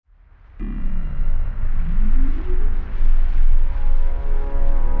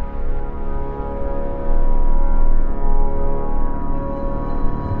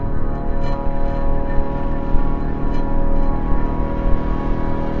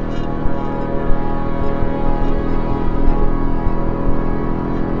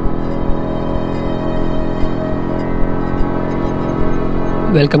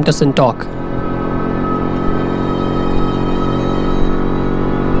Welcome to Sin Talk.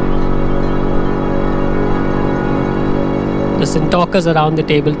 The Sin Talkers around the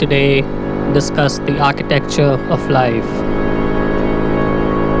table today discuss the architecture of life.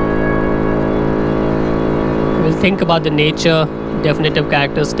 We'll think about the nature, definitive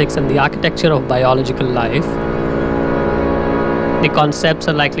characteristics, and the architecture of biological life. The concepts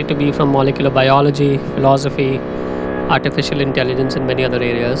are likely to be from molecular biology, philosophy, artificial intelligence, and many other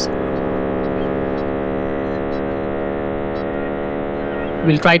areas.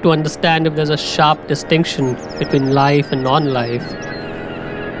 We'll try to understand if there's a sharp distinction between life and non-life.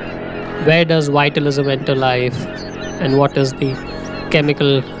 Where does vitalism enter life? And what is the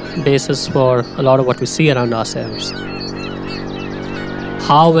chemical basis for a lot of what we see around ourselves?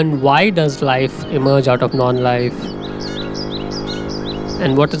 How and why does life emerge out of non-life?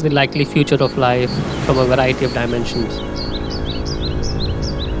 And what is the likely future of life from a variety of dimensions?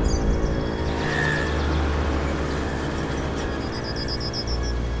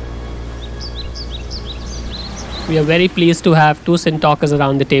 We are very pleased to have two Sin Talkers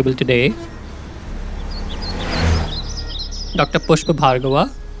around the table today. Dr. Pushpa Bhargava,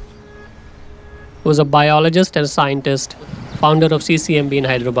 who is a biologist and scientist, founder of CCMB in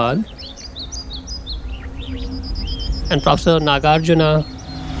Hyderabad, and Professor Nagarjuna,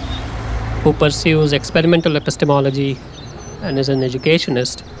 who pursues experimental epistemology and is an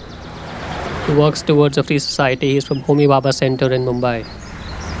educationist who works towards a free society. He is from Homi Bhabha Center in Mumbai.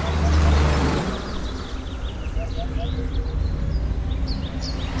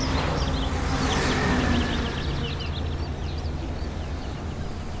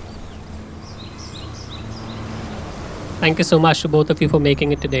 Thank you so much to both of you for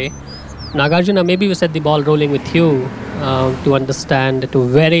making it today. Nagarjuna, maybe we set the ball rolling with you to understand at a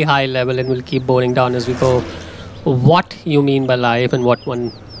very high level, and we'll keep boring down as we go, what you mean by life and what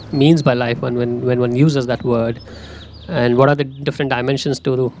one means by life when one uses that word, and what are the different dimensions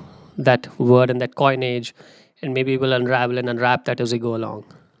to that word and that coinage, and maybe we'll unravel and unwrap that as we go along.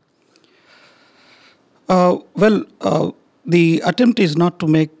 The attempt is not to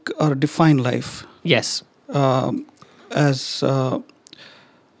make or define life. Yes. As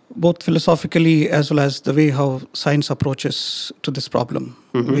both philosophically as well as the way how science approaches to this problem.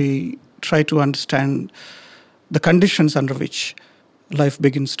 Mm-hmm. We try to understand the conditions under which life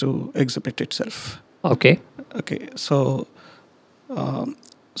begins to exhibit itself. Okay. So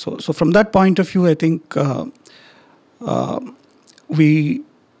from that point of view, I think we've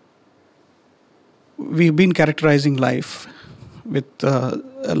been characterizing life with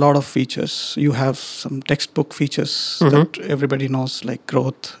a lot of features. You have some textbook features that everybody knows, like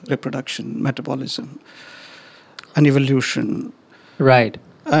growth, reproduction, metabolism, and evolution. Right.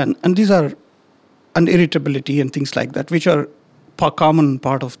 And these are, and irritability and things like that, which are common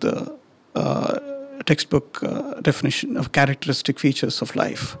part of the textbook definition of characteristic features of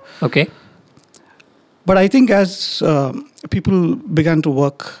life. Okay. But I think as people began to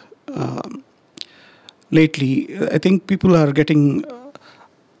work lately, I think people are getting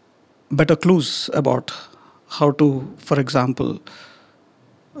better clues about how to, for example,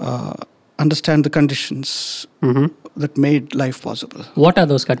 understand the conditions that made life possible. What are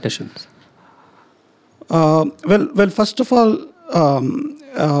those conditions? First of all,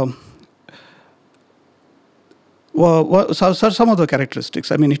 some of the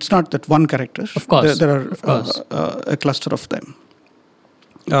characteristics. I mean, it's not that one character. Of course. There are a cluster of them.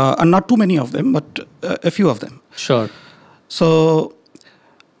 And not too many of them, but a few of them. Sure. So,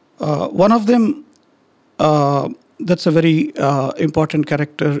 one of them that's a very important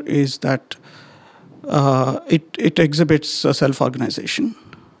character is that it exhibits a self-organization.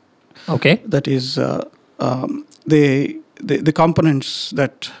 Okay. That is, the components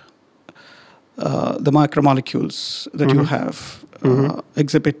that the macromolecules that you have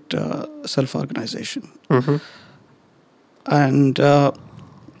exhibit self-organization. Mm-hmm. And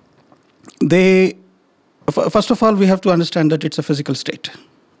first of all, we have to understand that it's a physical state.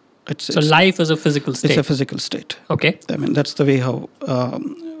 So life is a physical state. It's a physical state. Okay. I mean, that's the way how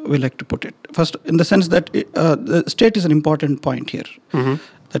we like to put it. First, in the sense that the state is an important point here. Mm-hmm.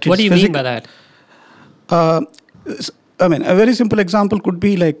 What do you mean by that? I mean, a very simple example could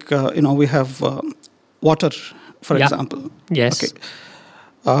be like, we have water, for example. Yes. Okay.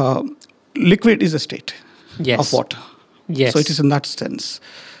 Liquid is a state of water. Yes. So it is in that sense.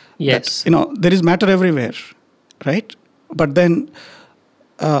 Yes. That, there is matter everywhere, right? But then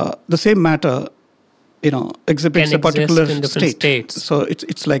the same matter, exhibits a particular state. States. So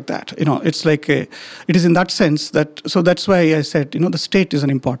it's like that. It's like it is in that sense that. So that's why I said, the state is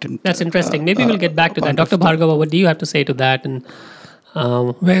an important. That's interesting. Maybe we'll get back to that. Dr. Bhargava, what do you have to say to that? And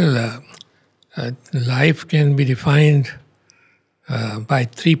Life can be defined by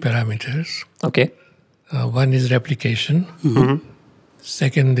three parameters. Okay. One is replication,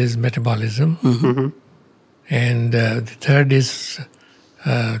 second is metabolism, and the third is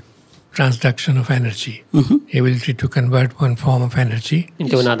transduction of energy, ability to convert one form of energy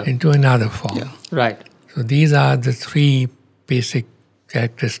Into another. into another form. Yeah. Right. So these are the three basic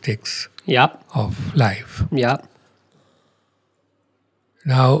characteristics Yep. of life. Yep.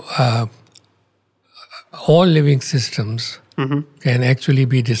 Now, all living systems can actually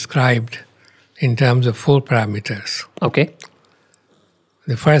be described in terms of four parameters. Okay.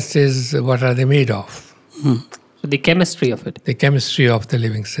 The first is what are they made of? So the chemistry of it. The chemistry of the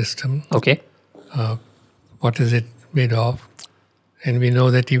living system. Okay. What is it made of? And we know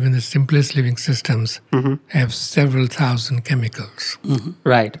that even the simplest living systems have several thousand chemicals.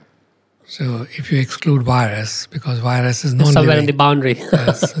 Right. So if you exclude virus, because virus is Somewhere in non-living, the boundary.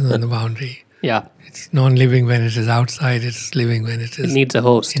 that's on the boundary. Yeah. It's non-living when it is outside, it's living when it It is needs a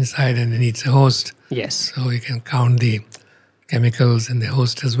host. inside, and it needs a host. Yes. So you can count the chemicals in the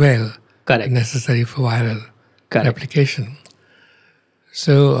host as well, Correct. necessary for viral Correct. replication.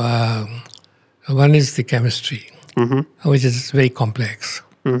 So one is the chemistry, which is very complex.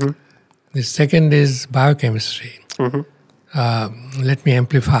 The second is biochemistry. Let me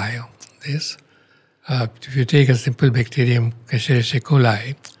amplify this. If you take a simple bacterium, Escherichia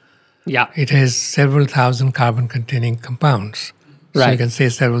coli, Yeah. it has several thousand carbon-containing compounds. So you Right. can say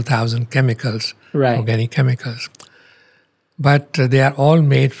several thousand chemicals, Right. organic chemicals. But they are all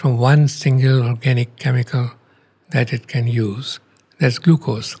made from one single organic chemical that it can use. That's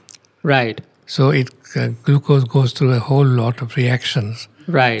glucose. Right. So glucose goes through a whole lot of reactions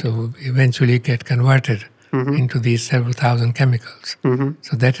Right. to eventually get converted into these several thousand chemicals.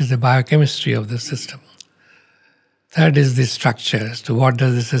 So that is the biochemistry of the system. Third is the structure, as to what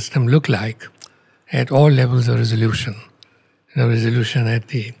does the system look like at all levels of resolution. Resolution at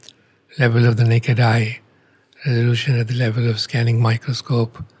the level of the naked eye, resolution at the level of scanning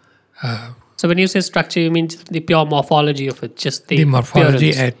microscope, So when you say structure, you mean the pure morphology of it, just the, the morphology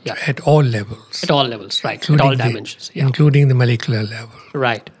appearance. at all levels. At all levels, right. At including all the- dimensions. Yeah. Including the molecular level.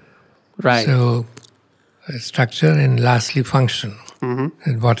 Right. Right. So, structure and lastly, function.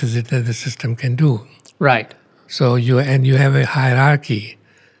 And what is it that the system can do? right. So, you have a hierarchy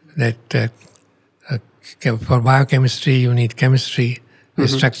that for biochemistry, you need chemistry. For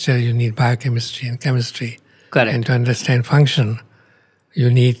structure, you need biochemistry and chemistry. Correct. And to understand function, you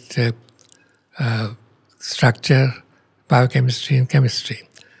need structure, biochemistry, and chemistry.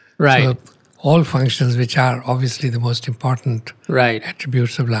 Right. So, all functions, which are obviously the most important right.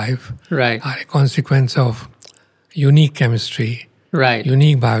 attributes of life, Right. are a consequence of unique chemistry, Right.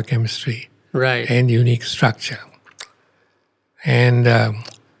 unique biochemistry, Right. and unique structure. And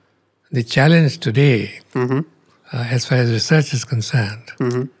the challenge today, as far as research is concerned,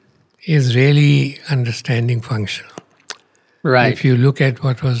 is really understanding function. Right. If you look at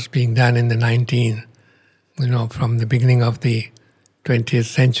what was being done in the from the beginning of the 20th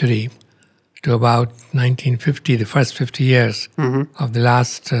century to about 1950, the first 50 years of the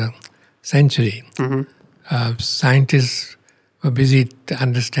last century, scientists were busy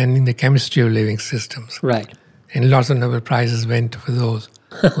understanding the chemistry of living systems. Right. And lots of Nobel Prizes went for those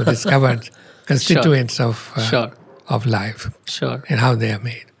who discovered constituents Sure. of life Sure. and how they are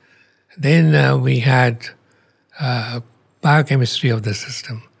made. Then we had biochemistry of the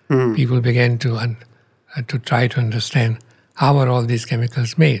system. People began to try to understand how are all these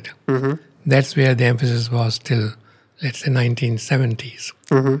chemicals made. That's where the emphasis was till, let's say, 1970s.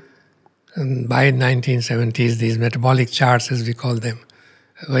 And by 1970s, these metabolic charts, as we call them,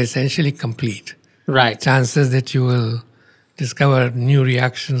 were essentially complete. Right. Chances that you will discover new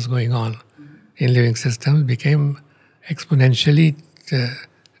reactions going on in living systems became exponentially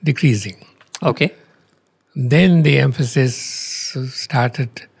decreasing. Okay. Then the emphasis started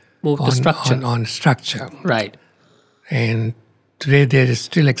Move to structure. on structure. Right. And today there is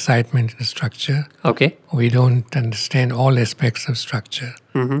still excitement in structure. Okay. We don't understand all aspects of structure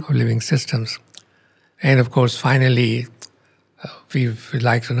of living systems. And of course, finally, we would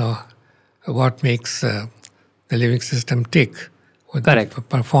like to know what makes the living system tick. Correct.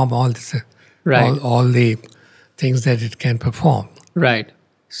 Perform all this, Right. all the things that it can perform. Right.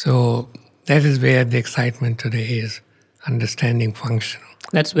 So that is where the excitement today is, understanding function.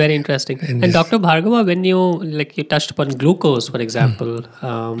 That's very interesting. And And this- Dr. Bhargava, when you touched upon glucose, for example,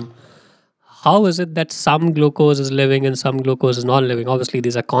 how is it that some glucose is living and some glucose is not living? Obviously,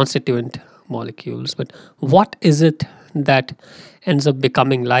 these are constituent molecules, but what is it that ends up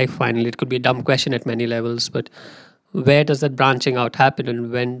becoming life finally? It could be a dumb question at many levels, but where does that branching out happen,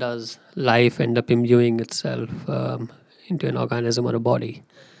 and when does life end up imbuing itself into an organism or a body?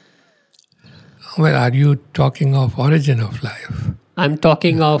 Well, are you talking of origin of life? I'm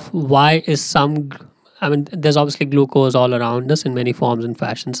talking of why is I mean, there's obviously glucose all around us in many forms and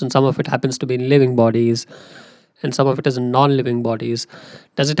fashions, and some of it happens to be in living bodies, and some of it is in non-living bodies.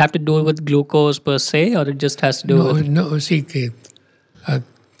 Does it have to do with glucose per se, or it just has to do with... No. See,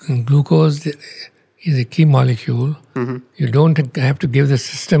 glucose is a key molecule. You don't have to give the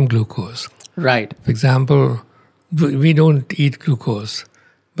system glucose. Right. For example, we don't eat glucose,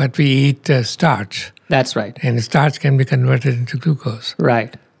 but we eat starch. That's right. And starch can be converted into glucose.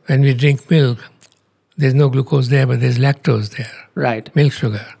 Right. When we drink milk, there's no glucose there, but there's lactose there. Right. Milk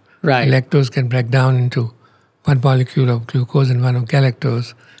sugar. Right. Lactose can break down into one molecule of glucose and one of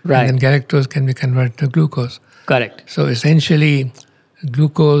galactose. Right. And then galactose can be converted to glucose. Correct. So essentially,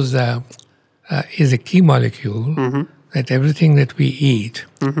 glucose is a key molecule that everything that we eat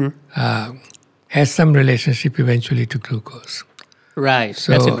has some relationship eventually to glucose. Right.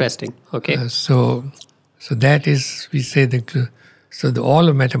 So, that's interesting. Okay. So that is, we say all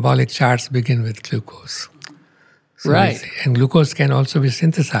of metabolic charts begin with glucose. So right. And glucose can also be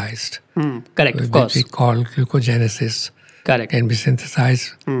synthesized. Correct, of Which course. we call glucogenesis. Correct. Can be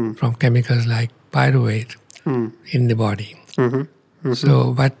synthesized from chemicals like pyruvate in the body.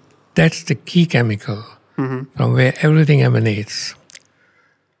 So, but that's the key chemical from where everything emanates.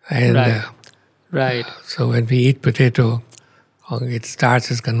 And Right. Right. so when we eat potato, its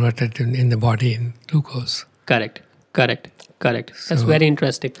starch is converted in the body in glucose. Correct. That's very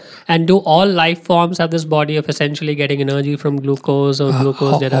interesting. And do all life forms have this body of essentially getting energy from glucose or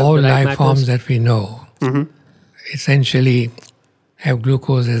glucose that All derived life matters? forms that we know essentially have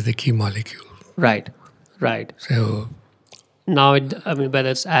glucose as the key molecule. Right. So Now, whether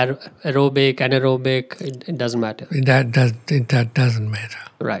it's aerobic, anaerobic, it doesn't matter. that doesn't matter.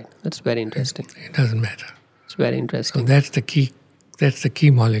 Right. That's very interesting. It doesn't matter. It's very So interesting. that's the key. That's the key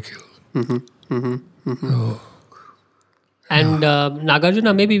molecule. So, And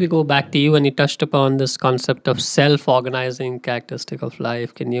Nagarjuna, maybe we go back to you, and you touched upon this concept of self-organizing characteristic of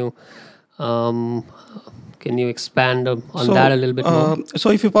life. Can you expand on that a little bit more? So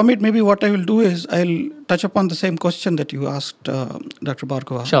if you permit, maybe what I will do is I'll touch upon the same question that you asked Dr.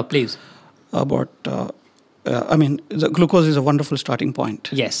 Bhargava Sure, please. about. The glucose is a wonderful starting point.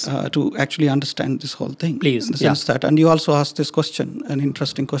 Yes. To actually understand this whole thing. Please, in the sense that, and you also asked this question, an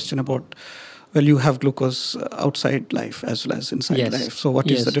interesting question about, well, you have glucose outside life as well as inside Yes. life. So what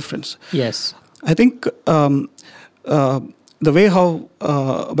is Yes. the difference? Yes. I think the way how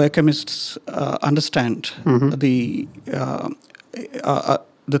biochemists understand the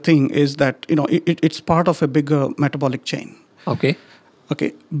thing is that it's part of a bigger metabolic chain. Okay.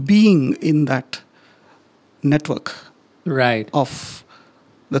 Okay, being in that network Right. of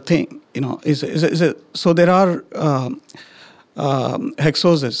the thing, so there are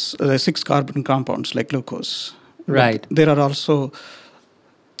hexoses, there are 6 carbon compounds like glucose. Right. But there are also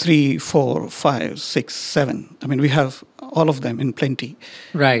 3, 4, 5, 6, 7. I mean, we have all of them in plenty.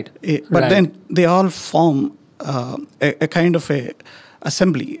 Right. But Right. then they all form a kind of a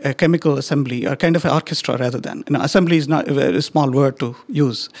assembly, a chemical assembly, or kind of an orchestra rather than. Assembly is not a very small word to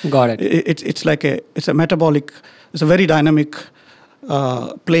use. Got it. It's like it's a metabolic, it's a very dynamic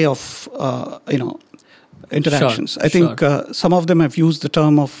play of interactions. Sure, I think some of them have used the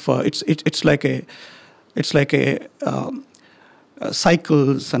term of it's like a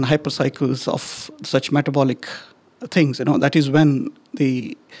cycles and hypercycles of such metabolic things. That is when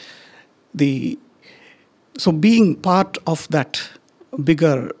so being part of that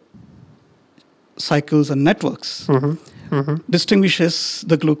bigger cycles and networks distinguishes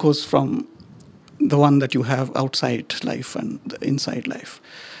the glucose from the one that you have outside life and the inside life.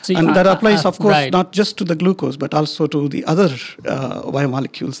 See, and that applies, of course, right. not just to the glucose, but also to the other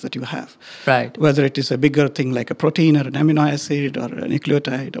biomolecules that you have. Right. Whether it is a bigger thing like a protein or an amino acid or a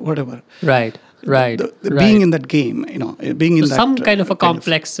nucleotide or whatever. Right. The being in that game, being in that... some kind of a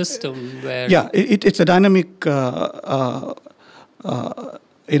complex system where... Yeah, it's a dynamic,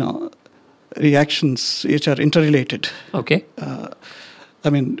 reactions which are interrelated. Okay.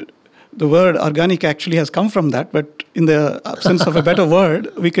 The word organic actually has come from that, but in the absence of a better word,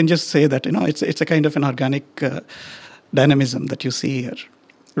 we can just say that, it's a kind of an organic dynamism that you see here.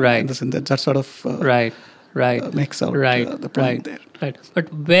 Right. And that sort of right. makes out the point there. Right.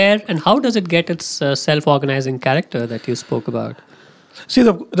 But where and how does it get its self-organizing character that you spoke about? See,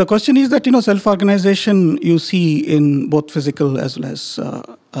 the question is that, self-organization you see in both physical as well as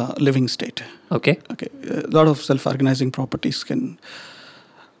living state. Okay. A lot of self-organizing properties can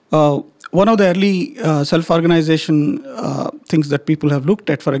One of the early self-organization things that people have looked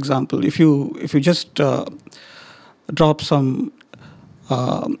at, for example, if you just drop some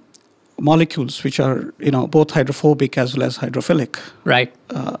molecules which are both hydrophobic as well as hydrophilic, Right.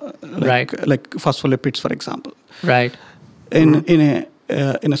 like phospholipids, for example, Right. in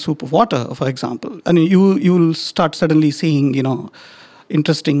a soup of water, for example, and you will start suddenly seeing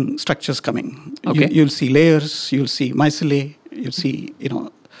interesting structures coming. Okay. You'll see layers, you'll see mycelium, you'll see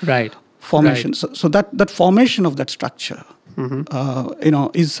Right. formation. So that formation of that structure,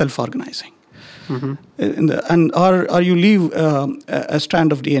 is self-organizing. Or you leave a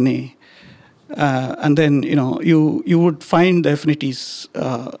strand of DNA, and then you would find the affinities,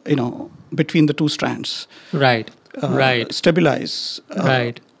 between the two strands. Right. Right. Stabilize.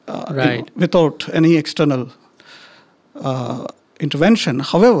 Right. Right. Without any external intervention.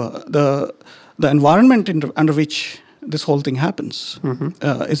 However, the environment under which this whole thing happens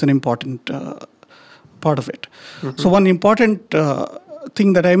is an important part of it. So one important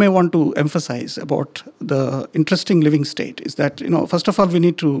thing that I may want to emphasize about the interesting living state is that, first of all, we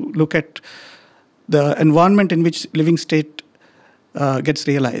need to look at the environment in which living state gets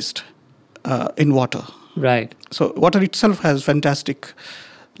realized in water. Right. So water itself has fantastic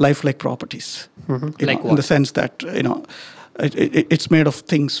lifelike properties, Like in what? the sense that it's made of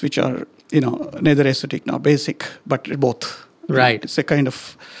things which are neither acidic nor basic, but both. Right. It's a kind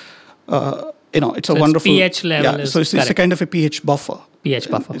of it's a So its wonderful pH level is So it's a correct. kind of a pH buffer. pH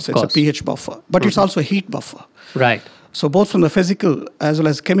buffer. It's Of a course. pH buffer, but it's also a heat buffer. Right. So both from the physical as well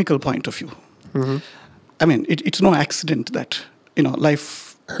as chemical point of view, I mean, it's no accident that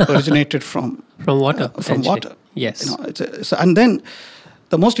life originated from From water. from essentially. water. Yes. And then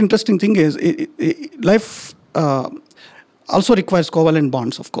the most interesting thing is life also requires covalent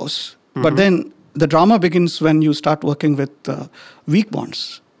bonds, of course. But then the drama begins when you start working with weak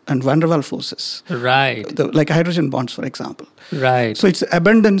bonds and van der Waals forces, Right. like hydrogen bonds, for example. Right. So it's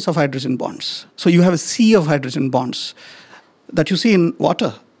abundance of hydrogen bonds. So you have a sea of hydrogen bonds that you see in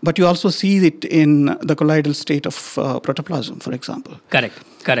water, but you also see it in the colloidal state of protoplasm, for example. Correct.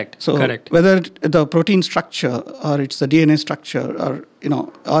 So Correct. whether the protein structure or it's the DNA structure or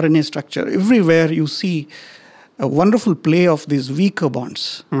RNA structure, everywhere you see a wonderful play of these weaker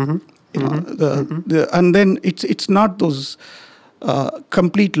bonds. And then it's not those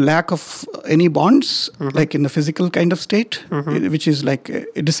complete lack of any bonds, like in the physical kind of state, which is like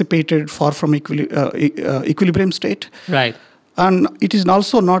a dissipated, far from equilibrium state. Right. And it is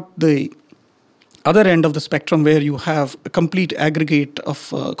also not the other end of the spectrum where you have a complete aggregate of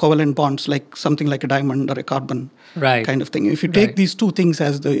covalent bonds, like something like a diamond or a carbon Right. kind of thing. If you take Right. these two things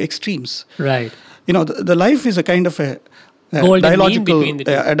as the extremes, Right. the life is a kind of a Golden mean between the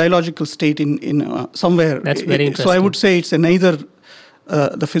two. a dialogical state in somewhere. That's very So I interesting. would say it's neither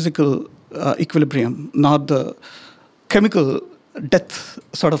the physical equilibrium nor the chemical death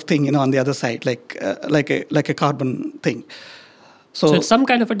sort of thing, on the other side, like a carbon thing. So it's some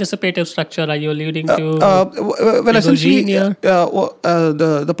kind of a dissipative structure. Are you alluding to? Well, essentially, Gregorian?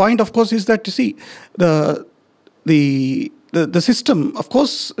 the point, of course, is that you see the system, of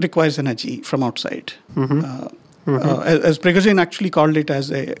course, requires energy from outside. As Prigogine actually called it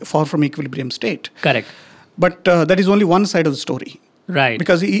as a far from equilibrium state. Correct. But that is only one side of the story. Right.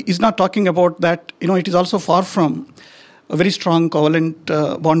 Because he is not talking about that, it is also far from a very strong covalent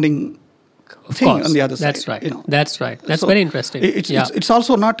bonding Of thing course. on the other side. That's right. That's right. That's So very interesting. It's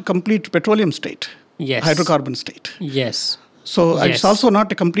also not complete petroleum state, Yes. hydrocarbon state. Yes. So Yes. it's also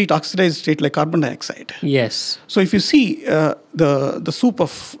not a complete oxidized state like carbon dioxide. Yes. So if you see the soup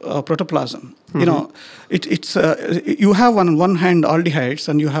of protoplasm, it's you have on one hand aldehydes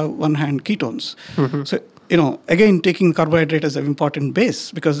and you have one hand ketones. So again, taking carbohydrate as an important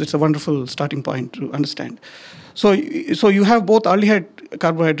base because it's a wonderful starting point to understand. So you have both aldehyde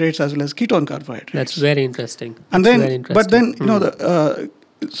carbohydrates as well as ketone carbohydrates. That's very interesting. And That's then, very interesting. but then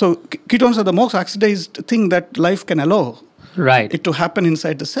so ketones are the most oxidized thing that life can allow Right. it to happen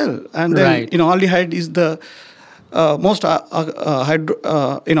inside the cell, and then Right. aldehyde is the most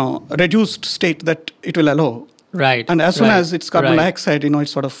reduced state that it will allow. Right. And as soon Right. as it's carbon Right. dioxide, it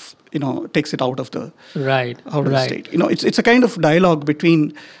sort of takes it out of the Right. the state. It's a kind of dialogue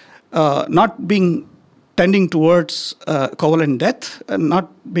between not being tending towards covalent death and not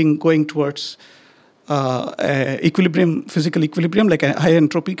being going towards equilibrium, physical equilibrium, like a high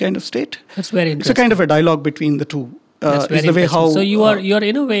entropy kind of state. That's very It's a interesting. kind of a dialogue between the two. That's very is the way interesting. how So you're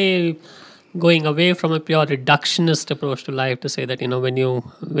in a way going away from a pure reductionist approach to life to say that when you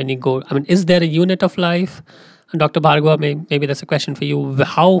go. I mean, is there a unit of life? And Dr. Bhargava, maybe that's a question for you.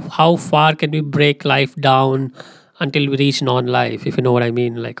 How far can we break life down until we reach non-life, if you know what I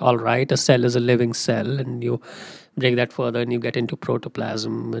mean. Like, all right, a cell is a living cell, and you break that further and you get into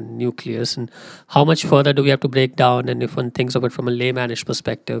protoplasm and nucleus. And how much further do we have to break down? And if one thinks of it from a laymanish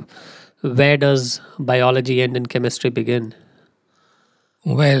perspective, where does biology end and chemistry begin?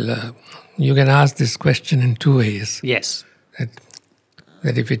 Well, you can ask this question in two ways. Yes.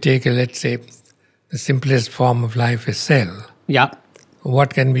 That if you take, let's say, the simplest form of life is cell, Yeah.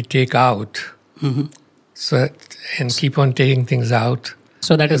 what can we take out? So, and keep on taking things out.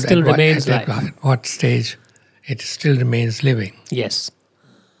 So that it still remains life. At what stage it still remains living. Yes.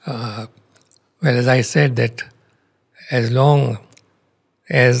 Well, as I said, that as long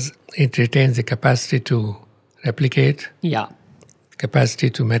as it retains the capacity to replicate, Yeah. capacity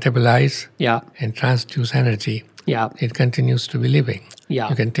to metabolize Yeah. and transduce energy, Yeah. it continues to be living. Yeah.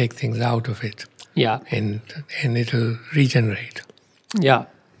 You can take things out of it Yeah. and it'll regenerate. Yeah.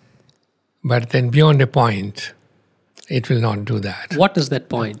 But then beyond a point, it will not do that. What is that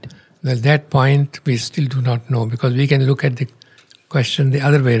point? Well, that point we still do not know, because we can look at the question the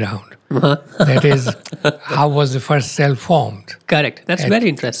other way around. That is, how was the first cell formed? Correct. That's very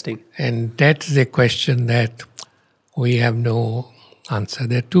interesting. And that's a question that we have no answer.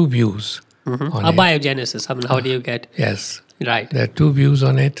 There are two views on it. Abiogenesis. I mean, how do you get... Yes. Right. There are two views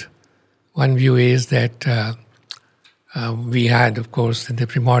on it. One view is that we had, of course, in the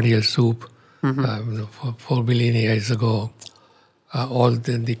primordial soup, 4 billion years ago, all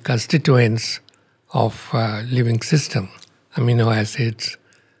the constituents of living system, amino acids,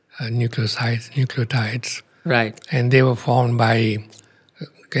 nucleotides, Right. and they were formed by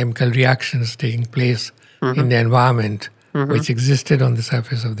chemical reactions taking place in the environment which existed on the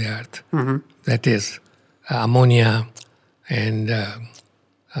surface of the earth. That is, ammonia and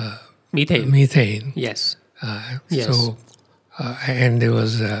Methane. methane. Yes. Yes. So, and there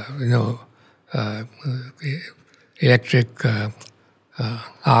was, electric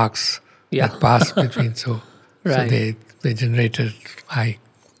arcs Yeah. that passed between. So Right. they generated high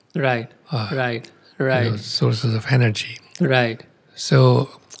Right. Right. Right. sources of energy. Right. So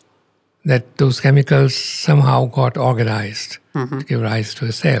that those chemicals somehow got organized to give rise to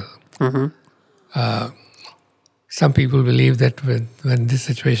a cell. Some people believe that when this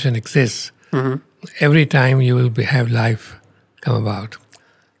situation exists, every time you will have life come about.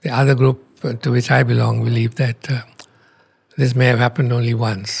 The other group to which I belong believe that this may have happened only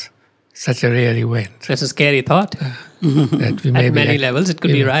once. Such a rare event. That's a scary thought. That we may At be many levels, it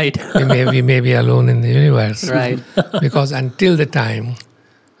could be right. we may be alone in the universe. Right. Because until the time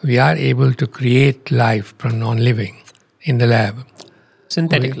we are able to create life from non-living in the lab,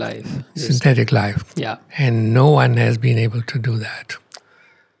 Synthetic life. Yes. synthetic life, Yeah. and no one has been able to do that.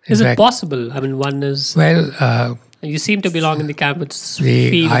 In Is it fact, possible? I mean, one is... Well, You seem to belong in the camp which The-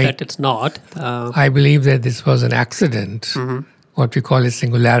 feel I- that it's not. I believe that this was an accident, what we call a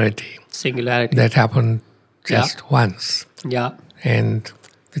singularity, Singularity. that happened just once. Yeah. And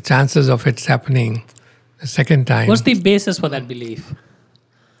the chances of its happening the second time... What's the basis for that belief?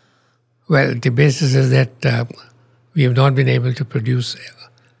 Well, the basis is that we have not been able to produce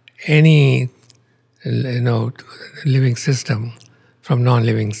any, living system from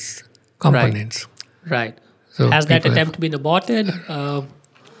non-living components. Right. So Has that people have- attempt been aborted?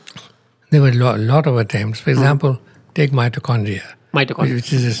 There were a lot of attempts. For example, take mitochondria, Mitochondria.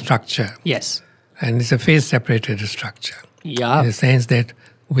 which is a structure, Yes. and it's a phase-separated structure. Yeah. In the sense that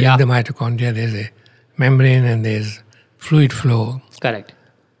within Yeah. the mitochondria there's a membrane and there's fluid flow. Correct.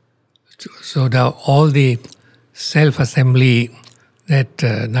 So all the self-assembly that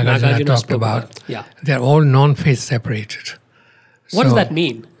Nagarjuna talked spoke about, Yeah. they're all non-phase separated. What does So that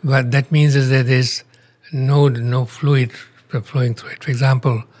mean? What that means is that there's no fluid flowing through it. For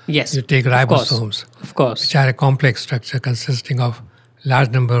example, Yes. you take Of course. ribosomes, Of course. which are a complex structure consisting of large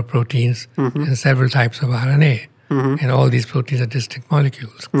number of proteins and several types of RNA. And all these proteins are distinct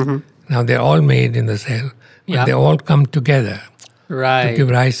molecules. Now, they're all made in the cell, but Yeah. they all come together to Right. give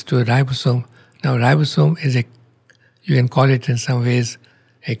rise to a ribosome. Now, ribosome is you can call it in some ways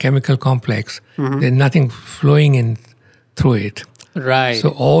a chemical complex. There's nothing flowing in through it. Right. So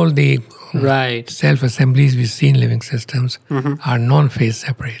all the right. self-assemblies we see in living systems are non-phase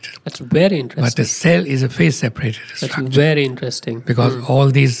separated. That's very interesting. But the cell is a phase-separated That's structure. very interesting. Because all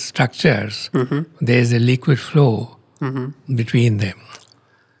these structures, there is a liquid flow between them.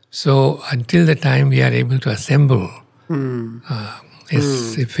 So until the time we are able to assemble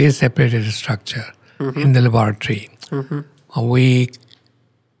a phase-separated structure in the laboratory, we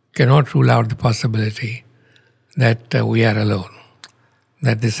cannot rule out the possibility that we are alone.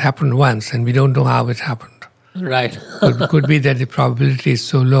 That this happened once and we don't know how it happened. Right. Could be that the probability is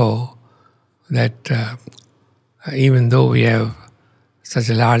so low that even though we have such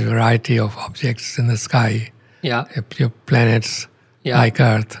a large variety of objects in the sky, Yeah. planets Yeah. like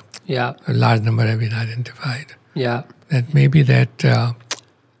Earth, Yeah. a large number have been identified. Yeah. That maybe that the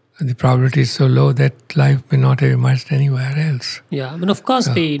probability is so low that life may not have emerged anywhere else. Yeah. I mean, of course,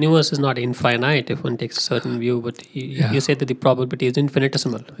 the universe is not infinite if one takes a certain view, but Yeah. you say that the probability is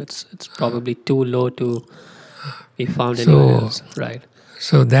infinitesimal. It's probably too low to be found So- anywhere else. Right.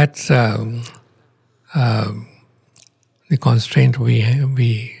 So that's the constraint we have.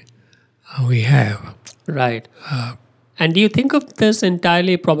 Right. And do you think of this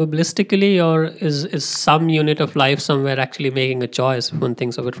entirely probabilistically, or is some unit of life somewhere actually making a choice if one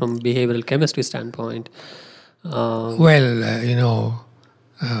thinks of it from a behavioral chemistry standpoint? Well,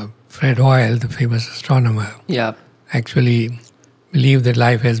 Fred Hoyle, the famous astronomer, Yeah. actually believed that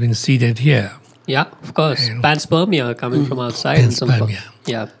life has been seeded here. Yeah, of course. Panspermia coming from outside. in some form. Panspermia.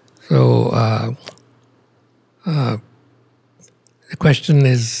 Yeah. So the question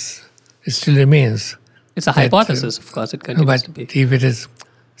is, it still remains. It's a hypothesis, of course. It No, continues but to be. if it's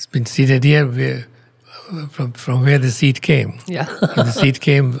been seeded here, from where the seed came, Yeah. if the seed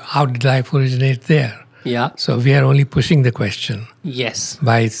came, how did life originate there? Yeah. So we are only pushing the question Yes.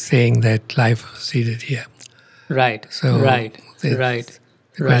 by saying that life was seeded here. Right. So right. the- Right.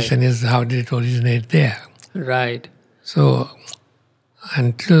 The question is, how did it originate there? Right. So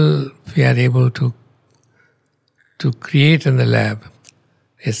until we are able to create in the lab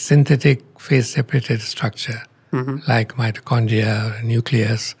a synthetic phase-separated structure like mitochondria or a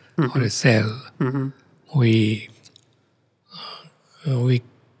nucleus or a cell, we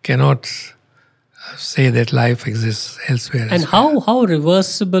cannot say that life exists elsewhere. And as well. how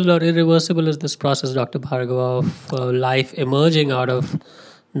reversible or irreversible is this process, Dr. Bhargava, of life emerging out of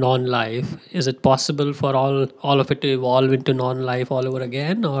non-life? Is it possible for all of it to evolve into non-life all over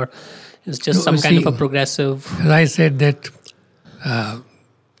again, or is it just No, some kind of see, a progressive? As I said that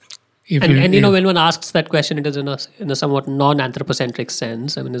if And when one asks that question, it is in a somewhat non-anthropocentric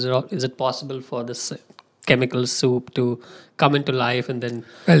sense. I mean, is it possible for this chemical soup to come into life and then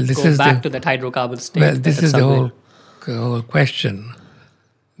this go is back to that hydrocarbon state? Well, this that is at the some point- whole question,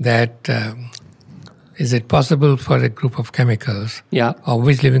 that is it possible for a group of chemicals Yeah. of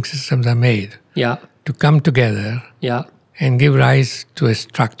which living systems are made Yeah. to come together Yeah. and give rise to a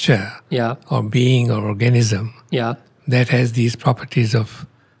structure Yeah. or being or organism Yeah. that has these properties of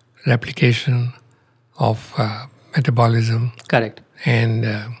replication, of metabolism, Correct. and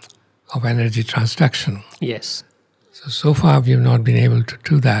of energy transduction. Yes. So far we have not been able to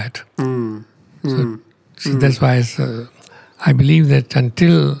do that. So that's why I believe that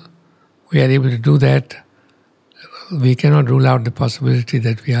until we are able to do that, we cannot rule out the possibility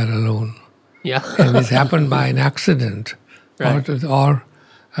that we are alone. Yeah. And this happened by an accident Right. or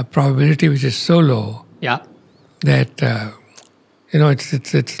a probability which is so low Yeah. that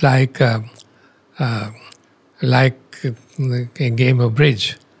it's like a game of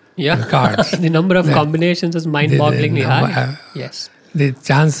bridge. Yeah. Cards. The number of combinations is mind-bogglingly number- high. Yes. The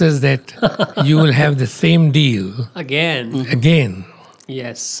chances that you will have the same deal Again. again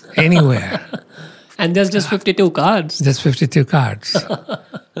Yes. anywhere, And there's just 52 cards. just 52 cards.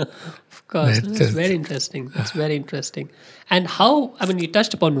 Of course. That- That's very interesting. That's very interesting. And how, I mean, you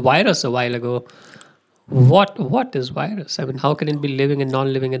touched upon virus a while ago. What is virus? I mean, how can it be living and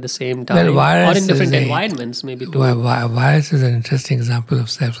non-living at the same time? Well, virus or in different is environments, maybe too. Virus is an interesting example of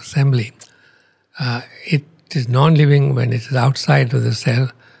self-assembly. It is non-living when it is outside of the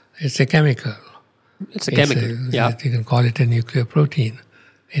cell. It's a chemical. It's a chemical. Yeah. You can call it a nuclear protein.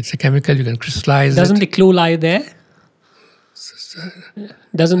 It's a chemical. You can crystallize Doesn't it. the clue lie there?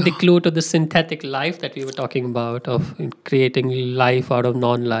 Doesn't the clue to the synthetic life that we were talking about of creating life out of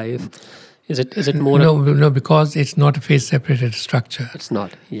non-life? Is it more? No, because it's not a phase-separated structure. It's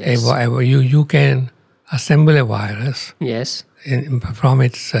not. Yes. You can assemble a virus Yes. from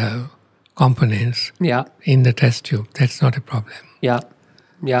its components Yeah. in the test tube. That's not a problem. Yeah.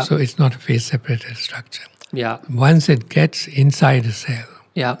 Yeah. So it's not a phase-separated structure. Yeah. Once it gets inside a cell,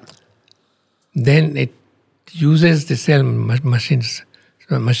 Yeah. then it uses the cell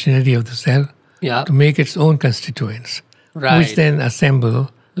machinery of the cell Yeah. to make its own constituents, Right. which then Right.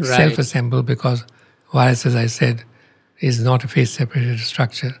 self-assemble, because virus, as I said, is not a phase-separated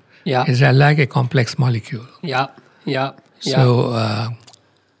structure. Yeah. It's like a complex molecule. Yeah. Yeah. Yeah. So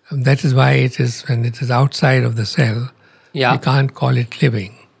that is why it is, when it is outside of the cell, Yeah. we can't call it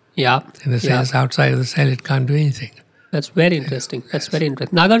living. Yeah. In the sense, outside of the cell, it can't do anything. That's very interesting. That's very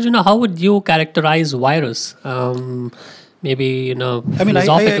interesting. Nagarjuna, how would you characterize virus? Maybe in a I mean, I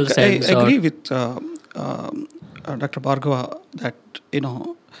philosophical sense. agree with Dr. Bhargava that,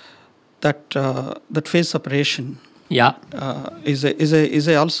 that phase separation Yeah. is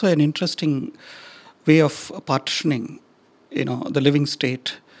also an interesting way of partitioning, the living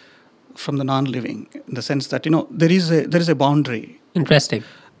state from the non-living, in the sense that there is a boundary. Interesting.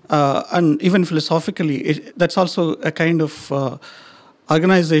 And even philosophically, that's also a kind of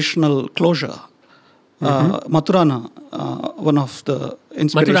organizational closure. Maturana, one of the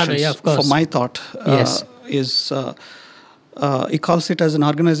inspirations of course. for my thought, Yes. is he calls it as an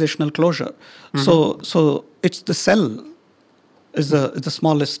organizational closure. So it's the cell is the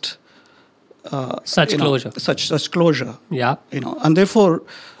smallest Such closure. Such closure. Yeah. And therefore,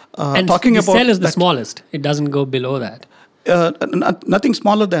 And talking the about cell is the that, smallest. It doesn't go below that. nothing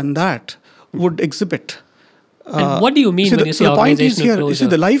smaller than that would exhibit. And what do you mean when you say the point is organizational here, closure?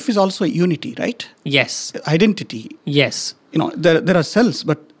 the life is also a unity, right? Yes. Identity. Yes. There are cells,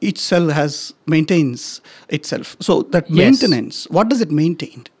 but each cell maintains itself. So that Yes. maintenance, what does it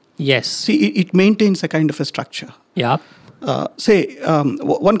maintain? Yes. See, it maintains a kind of a structure. Yeah.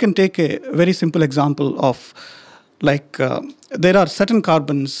 One can take a very simple example of, like, there are certain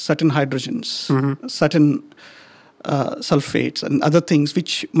carbons, certain hydrogens, certain sulfates, and other things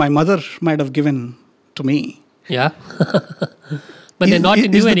which my mother might have given to me. Yeah. But they're not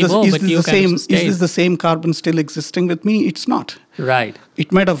in you anymore, but you kind of Is this the same carbon still existing with me? It's not. Right.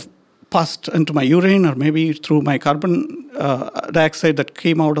 It might have passed into my urine, or maybe through my carbon dioxide that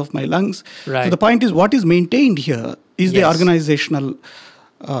came out of my lungs. Right. So the point is, what is maintained here is the Yes. organizational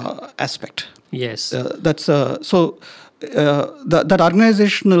aspect. Yes. That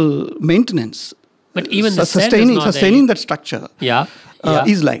organizational maintenance, But even the cell is not sustaining that structure, Yeah. Yeah.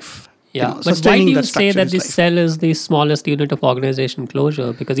 is life. Yeah, but why sustaining do you that say structure that is the life. cell is the smallest unit of organization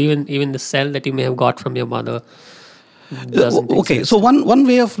closure? Because even the cell that you may have got from your mother doesn't Okay, exist. so one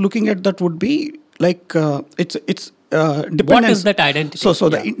way of looking at that would be like it's dependence. What is that identity? So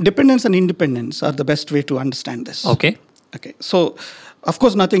the dependence and independence are the best way to understand this. Okay. Okay. So of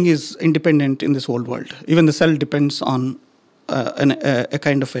course nothing is independent in this whole world. Even the cell depends on a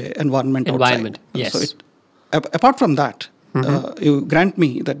kind of a environment. Environment, Outside. yes. So apart from that, you grant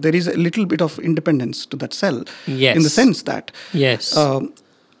me that there is a little bit of independence to that cell. Yes. In the sense that Yes.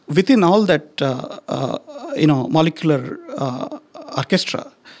 within all that molecular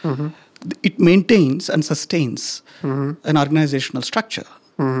orchestra, it maintains and sustains an organizational structure,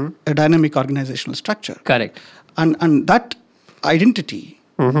 a dynamic organizational structure. Correct. And that identity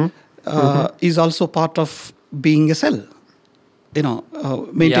is also part of being a cell.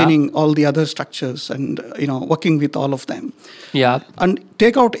 Maintaining all the other structures and working with all of them. Yeah. And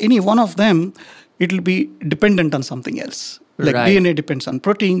take out any one of them, it will be dependent on something else. Like Right. DNA depends on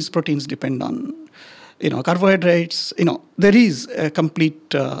proteins depend on carbohydrates. There is a complete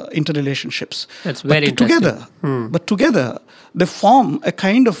interrelationships. That's very but interesting. But together they form a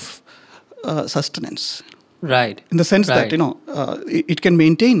kind of sustenance, Right. in the sense Right. that it can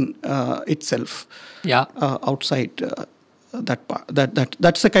maintain itself Yeah. outside that part.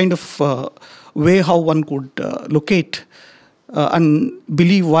 That's a kind of way how one could locate and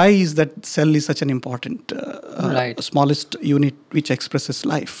believe why is that cell is such an important Right. smallest unit which expresses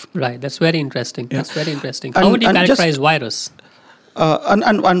life. Right. That's very interesting. Yeah. That's very interesting. And- How would you and characterize virus?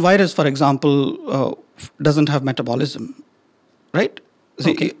 And virus, for example, doesn't have metabolism, right?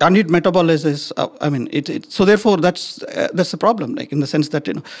 See, Okay. and it metabolizes. So therefore that's a problem. Like, in the sense that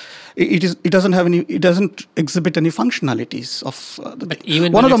it doesn't exhibit any functionalities of the But thing.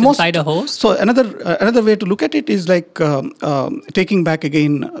 even One when of it's the most inside a host? So another way to look at it is like taking back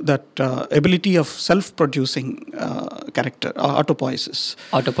again that ability of self-producing character, autopoiesis,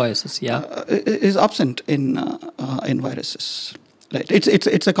 Autopoiesis. Yeah. is absent in viruses. Right?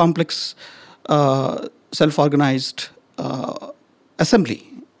 It's a complex, self-organized assembly.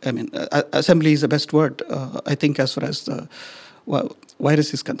 Assembly is the best word, I think, as far as the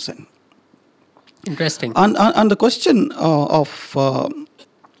virus is concerned. Interesting. And the question of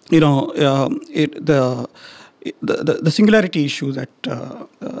the singularity issue that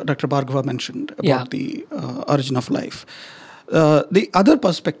Dr. Bhargava mentioned about the origin of life. The other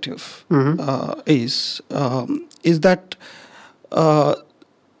perspective is that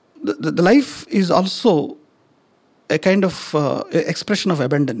the life is also a kind of expression of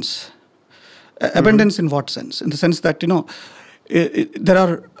abundance. Abundance in what sense? In the sense that there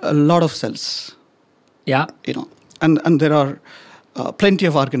are a lot of cells. Yeah. And there are plenty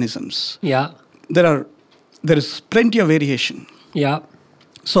of organisms. Yeah. There is plenty of variation. Yeah.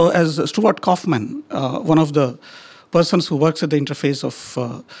 So as Stuart Kaufman, one of the persons who works at the interface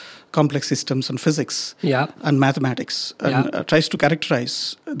of complex systems and physics and mathematics, and tries to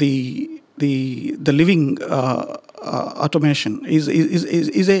characterize the living automation is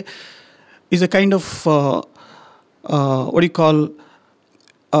is a kind of what do you call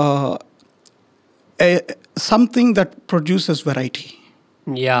something that produces variety.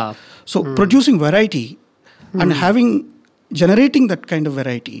 Yeah. So producing variety and generating that kind of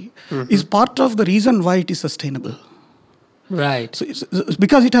variety is part of the reason why it is sustainable. Right. So it's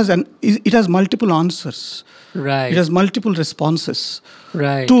because it has multiple answers. Right. It has multiple responses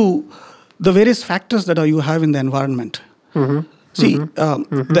Right. to the various factors that you have in the environment. See,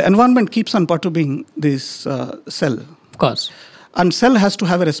 the environment keeps on perturbing this cell. Of course. And cell has to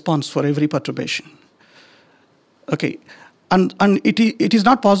have a response for every perturbation. Okay. And it is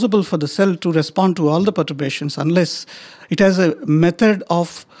not possible for the cell to respond to all the perturbations unless it has a method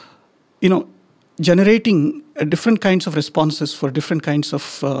of, generating different kinds of responses for different kinds of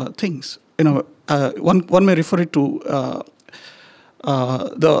things. One may refer it to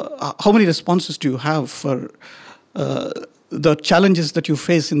how many responses do you have for the challenges that you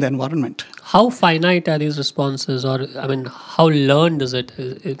face in the environment. How finite are these responses, or how learned is it?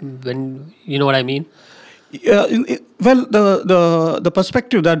 When you know what I mean? Well, the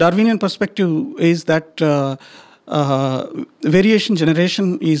perspective, the Darwinian perspective, is that variation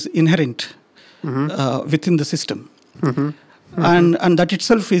generation is inherent within the system, and that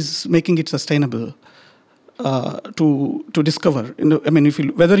itself is making it sustainable to discover.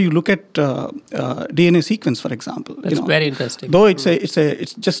 Whether you look at DNA sequence, for example, that's very interesting. Though it's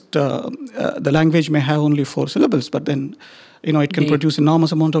just the language may have only 4 syllables, but then it can produce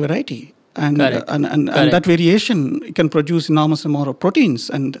enormous amount of variety. And that variation can produce enormous amount of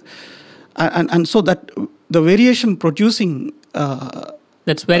proteins, and so that the variation producing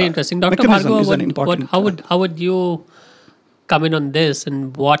that's very interesting, Dr. Bhargava. How would you come in on this,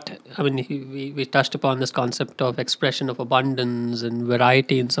 and we touched upon this concept of expression of abundance and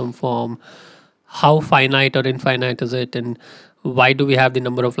variety in some form. How finite or infinite is it, and why do we have the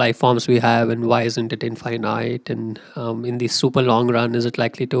number of life forms we have, and why isn't it infinite? And in the super long run, is it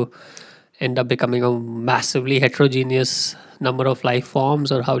likely to end up becoming a massively heterogeneous number of life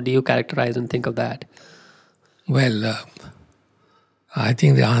forms, or how do you characterize and think of that? Well, I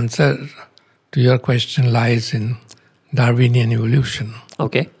think the answer to your question lies in Darwinian evolution.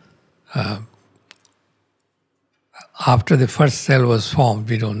 Okay. After the first cell was formed,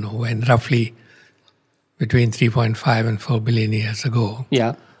 we don't know when, roughly between 3.5 and 4 billion years ago.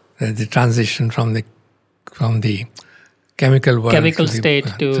 Yeah. The transition from the chemical world to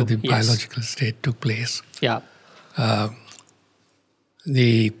the biological state took place. Yeah.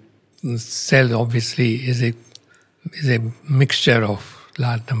 The cell obviously is a mixture of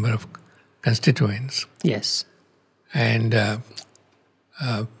large number of constituents. Yes. And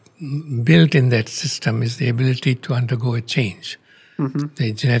built in that system is the ability to undergo a change.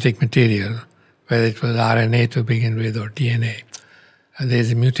 The genetic material, whether it was RNA to begin with or DNA,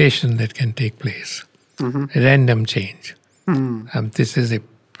 there's a mutation that can take place, a random change. This is a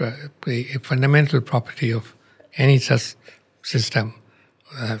fundamental property of any such system,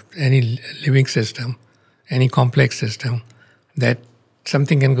 any living system, any complex system, that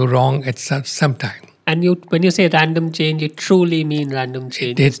something can go wrong at some time. And when you say random change, you truly mean random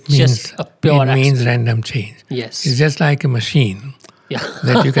change. It just a pure accident. Means random change. Yes. It's just like a machine. Yeah.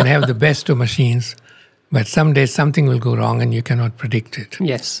 That you can have the best of machines, but someday something will go wrong and you cannot predict it.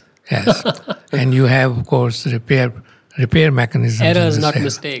 Yes. Yes. And you have, of course, repair mechanisms. Errors, not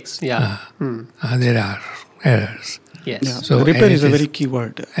mistakes. Yeah. There are errors. Yes. Yeah. So repair is a very key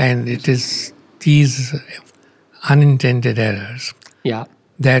word. And it is these unintended errors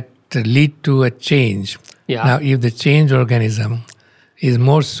that lead to a change. Yeah. Now, if the change organism is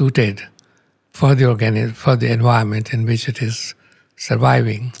more suited for the environment in which it is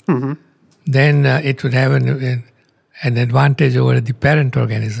surviving, then it would have an advantage over the parent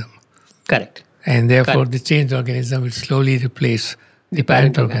organism. Correct. And therefore, the changed organism will slowly replace the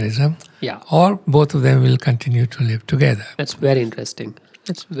parent organism. Yeah. Or both of them will continue to live together. That's very interesting.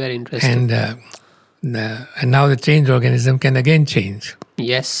 And now the changed organism can again change.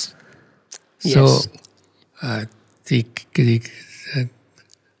 Yes. So,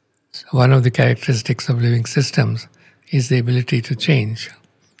 one of the characteristics of living systems is the ability to change.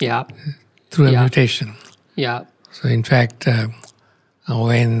 Yeah. Through a mutation. Yeah. So, in fact,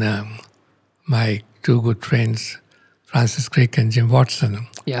 when my 2 good friends, Francis Crick and Jim Watson,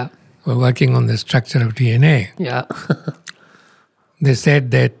 were working on the structure of DNA, they said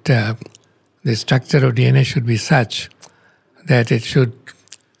that the structure of DNA should be such that it should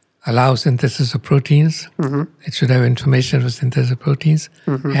allow synthesis of proteins, it should have information for synthesis of proteins,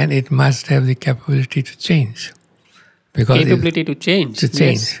 and it must have the capability to change. Capability to change. To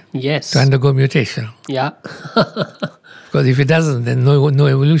change. Yes. To undergo mutation. Yeah. Because if it doesn't, then no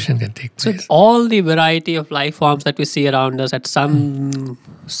evolution can take So place. all the variety of life forms that we see around us, at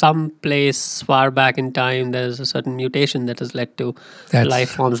some place far back in time, there's a certain mutation that has led to That's-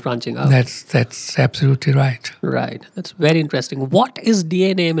 life forms branching out. That's absolutely right. Right. That's very interesting. What is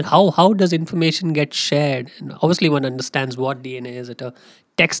DNA? I mean, how does information get shared? And obviously, one understands what DNA is at a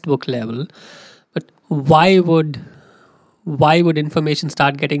textbook level, but why would information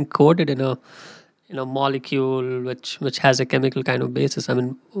start getting coded in a molecule which has a chemical kind of basis? I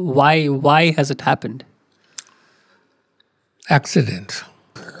mean, why has it happened? Accident.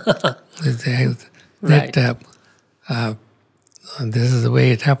 that Right. This is the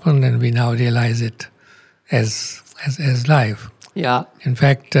way it happened, and we now realize it as life. Yeah. In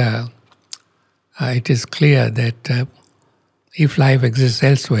fact, it is clear that if life exists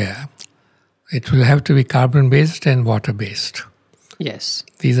elsewhere, it will have to be carbon-based and water-based. Yes.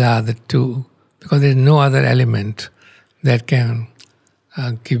 These are the two, because there is no other element that can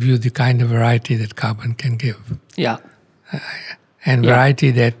give you the kind of variety that carbon can give, Yeah. and Yeah.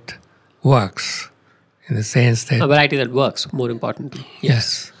 variety that works in the sense that A variety that works. More importantly.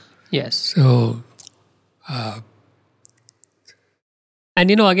 yes. Yes. So And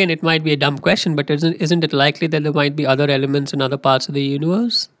again, it might be a dumb question, but isn't it likely that there might be other elements in other parts of the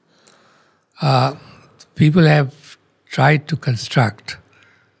universe? people have tried to construct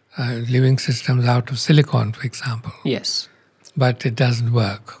living systems out of silicon, for example, Yes. but it doesn't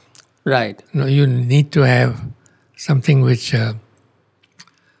work. Right. No, you need to have something which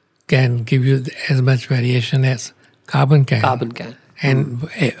can give you as much variation as carbon can, Carbon can.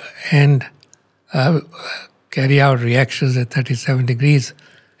 and carry out reactions at 37 degrees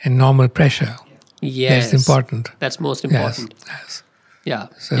and normal pressure. Yes. That's important. That's most Yes, important. yes. Yeah.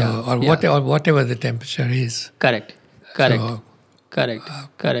 So, yeah. or yeah. whatever the temperature is. Correct. Correct. So, Correct.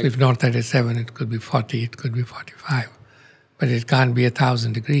 Correct. if not 37, it could be 40, it could be 45. But it can't be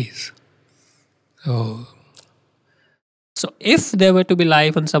 1,000 degrees. So if there were to be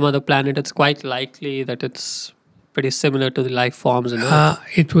life on some other planet, it's quite likely that it's pretty similar to the life forms in Earth.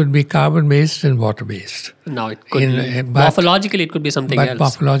 It would be carbon-based and water-based. Now it could in- be but- morphologically, it could be something But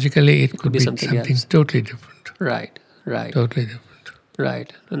else. morphologically, it could be be something something else. totally different. Right. Right. Totally different.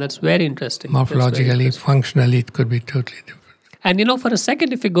 Right. And that's very interesting. That's very Morphologically, interesting. functionally, it could be totally different. And for a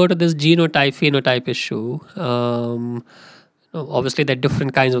second, if we go to this genotype phenotype issue, obviously there are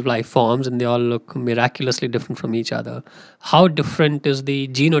different kinds of life forms and they all look miraculously different from each other. How different is the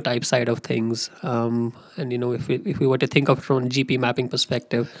genotype side of things? And if we were to think of it from a GP mapping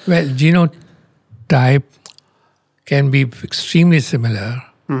perspective, Well, genotype can be extremely similar,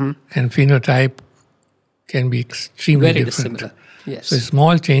 and phenotype can be extremely very different. dissimilar. Yes. So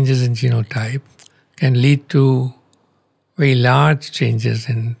small changes in genotype can lead to very large changes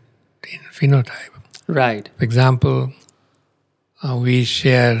in phenotype. Right. For example, we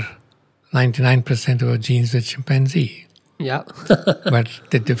share 99% of our genes with chimpanzee, Yeah. but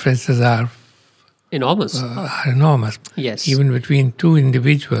the differences are Enormous. enormous. Yes. Even between two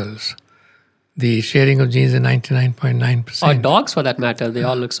individuals, the sharing of genes is Or 99.9%. dogs for that matter, they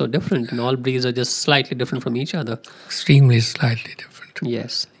all look so different and all breeds are just slightly different from each other. Extremely slightly different.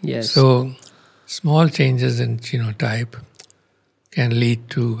 Yes. Yes. So, small changes in genotype can lead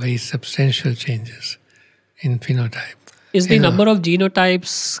to very substantial changes in phenotype. Is the number of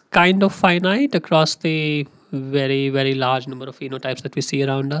genotypes kind of finite across the very, very large number of phenotypes that we see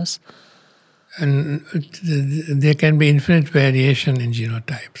around us? And there can be infinite variation in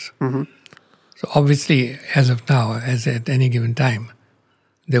genotypes. So obviously, as of now, as at any given time,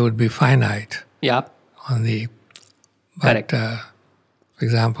 there would be finite Yeah. on the. Correct. For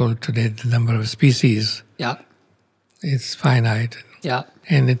example, today the number of species Yeah. is finite, Yeah.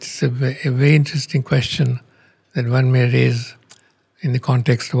 and it's a very interesting question that one may raise in the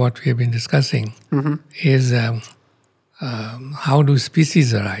context of what we have been discussing. Is how do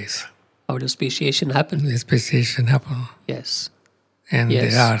species arise? How does speciation happen? The speciation happen? Yes. And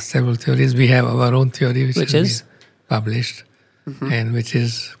Yes. there are several theories. We have our own theory, which Which has is? been published, and which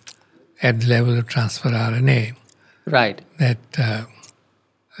is at the level of transfer RNA. Right. That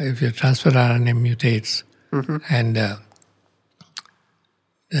if your transfer RNA mutates, and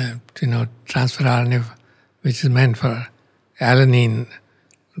transfer RNA, which is meant for alanine,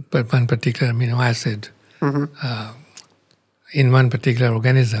 but one particular amino acid, in one particular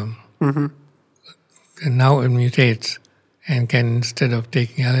organism, and now it mutates and can, instead of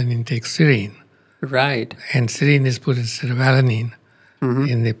taking alanine, take serine. Right. And serine is put instead of alanine.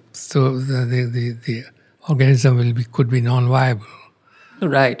 So the organism could be non-viable.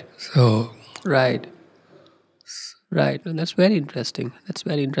 Right. So Right. Right. And that's very interesting. That's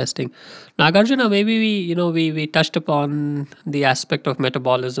very interesting. Nagarjuna, maybe we touched upon the aspect of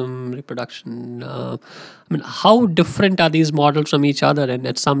metabolism, reproduction. I mean, how different are these models from each other? And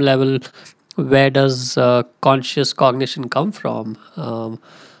at some level, where does conscious cognition come from?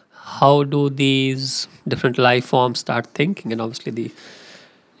 How do these different life forms start thinking? And obviously, the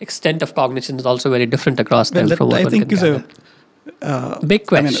extent of cognition is also very different across them Well, from that what I one think can is gather. Big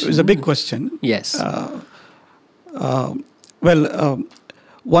I mean, question. it's a big question. Yes. Well,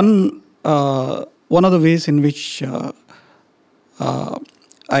 one of the ways in which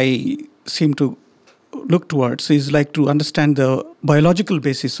I seem to look towards is like to understand the biological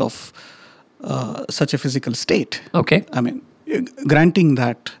basis of such a physical state. Okay. I mean, granting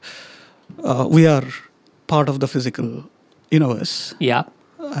that we are part of the physical universe, Yeah.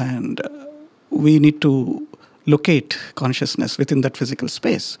 and we need to locate consciousness within that physical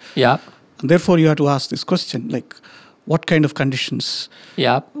space. Yeah. And therefore, you have to ask this question, like, what kind of conditions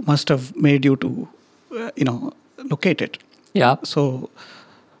Yeah. must have made you to, locate it? Yeah. So,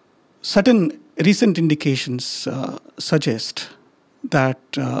 certain recent indications suggest that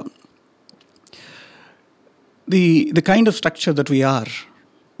the kind of structure that we are,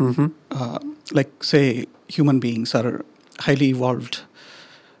 like say human beings are highly evolved,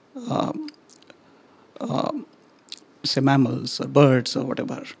 say mammals or birds or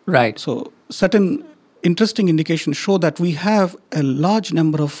whatever. Right. So certain interesting indications show that we have a large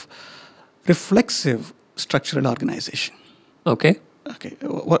number of reflexive structural organization. Okay. Okay,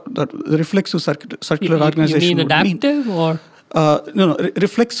 what the reflexive circular You organization mean would adaptive or? no,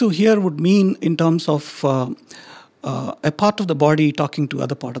 reflexive here would mean in terms of a part of the body talking to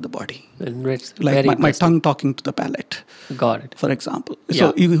other part of the body, It's like very my interesting. tongue talking to the palate, Got it. for example.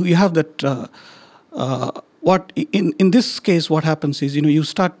 Yeah. So you have that. What in this case, what happens is you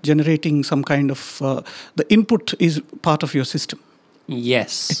start generating some kind of the input is part of your system.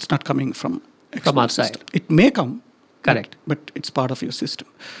 Yes. It's not coming from external outside. system. It may come, Correct. but it's part of your system.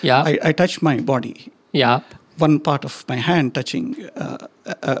 Yeah. I touch my body. Yeah. One part of my hand touching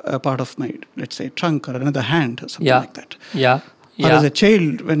a part of my, let's say, trunk, or another hand, or something Yeah. like that. Yeah. Or as Yeah. a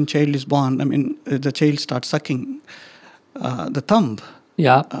child, when child is born, I mean, the child starts sucking the thumb.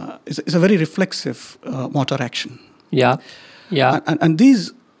 Yeah. It's a very reflexive motor action. Yeah. Yeah. And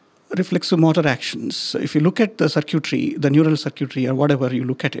these reflexive motor actions, if you look at the circuitry, the neural circuitry, or whatever you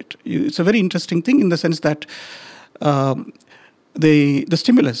look at it, it's a very interesting thing in the sense that the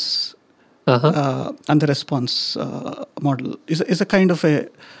stimulus and the response model is a kind of a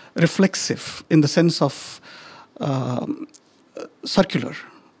reflexive in the sense of circular,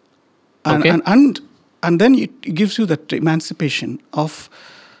 and, Okay. and then it gives you that emancipation of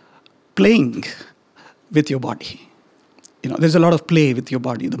playing with your body. There's a lot of play with your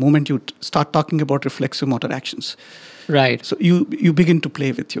body the moment you start talking about reflexive motor actions. Right. So you begin to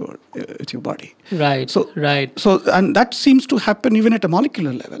play with your body. Right. So right. So and that seems to happen even at a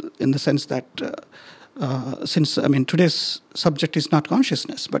molecular level, in the sense that since today's subject is not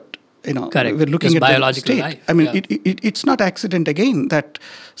consciousness, but Correct. we're looking Just at the biological state. life. I mean, Yeah. it's not accident again that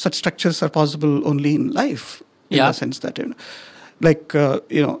such structures are possible only in life, in Yeah. the sense that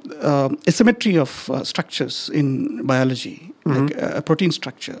asymmetry of structures in biology, like a protein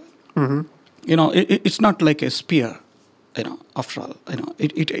structure. It's not like a spear. After all,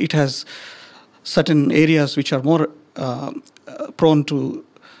 it has certain areas which are more prone to.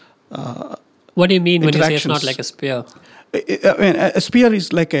 What do you mean when you say it's not interactions. like a spear? I mean, a spear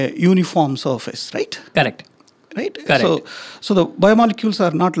is like a uniform surface, right? Correct. Right. Correct. So the biomolecules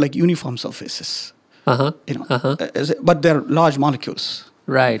are not like uniform surfaces. But they're large molecules.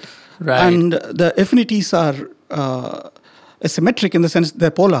 Right. Right. And the affinities are asymmetric in the sense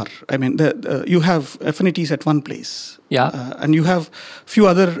they're polar. I mean, you have affinities at one place. Yeah. And you have few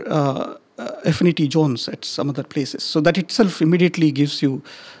other affinity zones at some other places. So that itself immediately gives you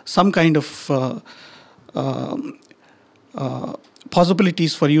some kind of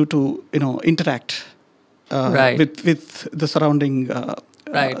possibilities for you to, interact Right. with the surrounding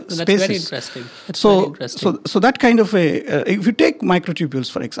Right. And that's spaces. very interesting. That's very interesting. So that kind of if you take microtubules,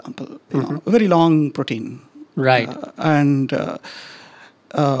 for example, a very long protein, Right.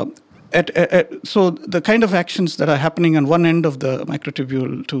 So the kind of actions that are happening on one end of the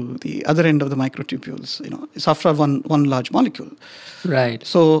microtubule to the other end of the microtubules, is after one large molecule. Right.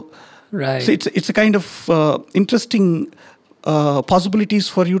 So, Right. so it's a kind of interesting possibilities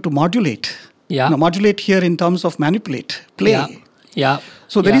for you to modulate. Yeah. Modulate here in terms of manipulate, play. Yeah. Yeah.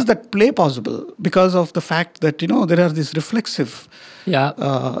 So there Yeah. is that play possible because of the fact that, there are these reflexive Yeah.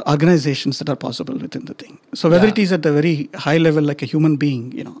 organizations that are possible within the thing. So whether Yeah. it is at the very high level, like a human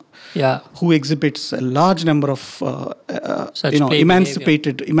being, Yeah. who exhibits a large number of, Such play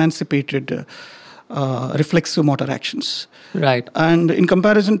emancipated reflexive motor actions. Right. And in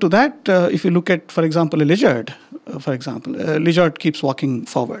comparison to that, if you look at, for example, a lizard, a lizard keeps walking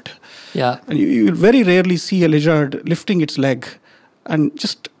forward. Yeah. And you will very rarely see a lizard lifting its leg and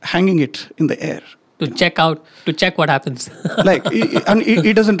just hanging it in the air. To check what happens.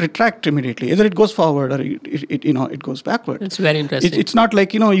 It doesn't retract immediately. Either it goes forward or it goes backward. It's very interesting. It's not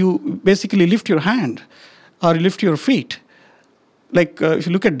like, you basically lift your hand or you lift your feet. Like if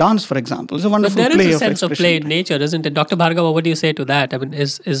you look at dance, for example, it's a wonderful But there play is a of sense of expression. play in nature, isn't it? Dr. Bhargava, what do you say to that? I mean,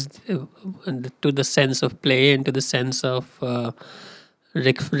 is to the sense of play and to the sense of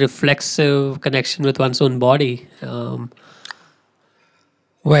reflexive connection with one's own body.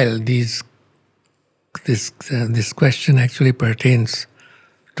 Well, this question actually pertains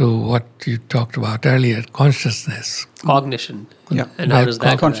to what you talked about earlier, consciousness. Cognition. Yeah. And how does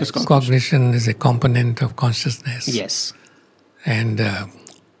that conscious arise? Cognition is a component of consciousness. Yes. And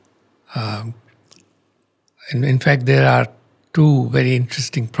in fact, there are two very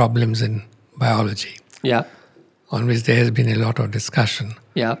interesting problems in biology Yeah. on which there has been a lot of discussion.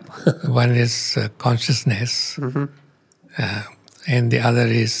 Yeah. One is consciousness, and the other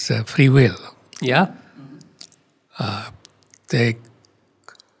is free will. Yeah. They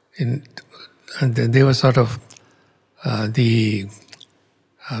were sort of the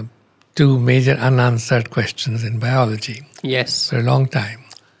two major unanswered questions in biology Yes. for a long time.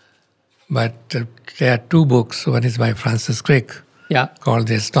 But there are two books. One is by Francis Crick Yeah. called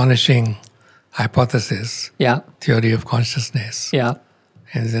The Astonishing Hypothesis, Yeah. Theory of Consciousness. Yeah.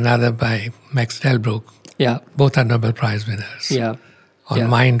 And there's another by Max Delbruck. Yeah. Both are Nobel Prize winners. Yeah. On Yeah.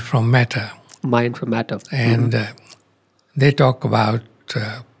 mind from matter. Mind from matter. And they talk about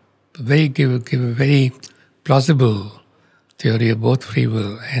give a very plausible theory of both free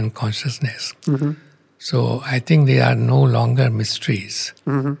will and consciousness. So I think they are no longer mysteries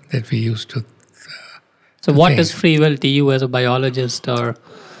that we used to. So what think. is free will to you as a biologist, or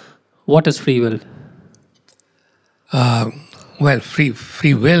what is free will? Well,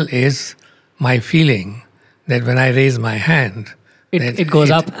 free will is my feeling that when I raise my hand, that It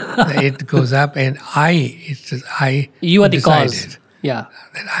goes up. it goes up, and I. You are the decided cause. Yeah.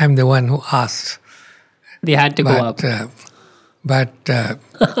 that I'm the one who asked. They had to go up. But the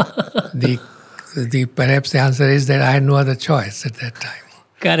perhaps the answer is that I had no other choice at that time.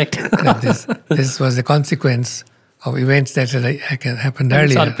 Correct. That this was a consequence of events that had happened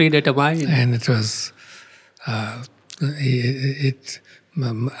It's all earlier, predetermined. and it was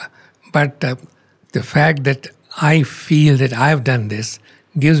But the fact that I feel that I've done this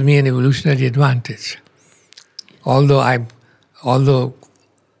gives me an evolutionary advantage. Although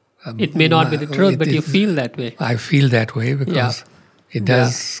It may not be the truth, but you feel that way. I feel that way because it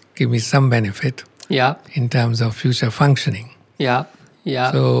does give me some benefit Yeah. in terms of future functioning. Yeah.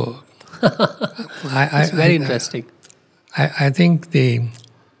 Yeah. So It's very interesting. I think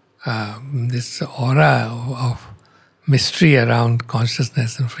this aura of mystery around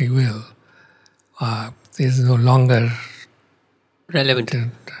consciousness and free will is no longer Relevant.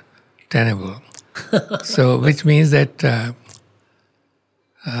 tenable. So, which means that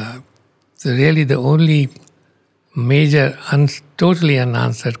really the only major, totally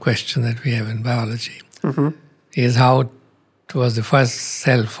unanswered question that we have in biology is how was the first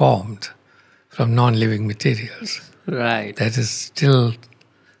cell formed from non-living materials. Right. That is still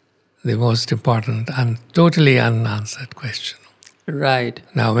the most important and totally unanswered question. Right.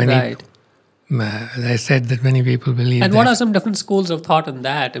 Now, I said that many people believe And that. what are some different schools of thought on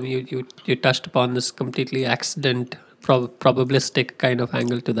that? I mean, you touched upon this completely accident, probabilistic kind of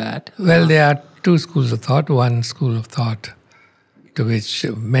angle to that. Well, there are two schools of thought. One school of thought to which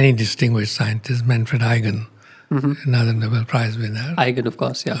many distinguished scientists, Manfred Eigen, another Nobel Prize winner, Eigen, of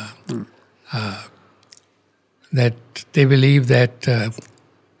course, yeah. that they believe that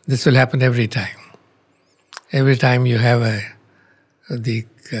this will happen every time. Every time you have the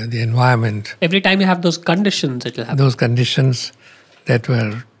environment, Every time you have those conditions, it will happen. those conditions that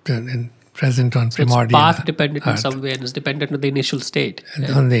were present on So it's primordial path dependent in Earth, some way and is dependent on the initial state.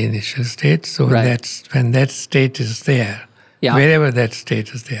 on the initial state. So Right. when that state is there, Yeah. wherever that state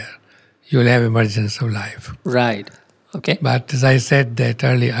is there, you will have emergence of life. Right. Okay. But as I said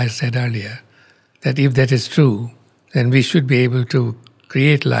earlier, that if that is true, then we should be able to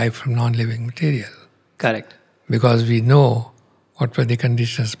create life from non-living material Correct. because we know what were the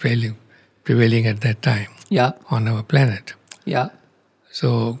conditions prevailing at that time Yeah. on our planet. Yeah.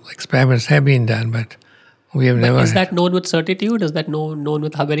 So experiments have been done, but we have never. Is that known with certitude? Is that known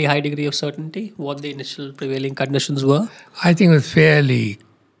with a very high degree of certainty? What the initial prevailing conditions were? I think with fairly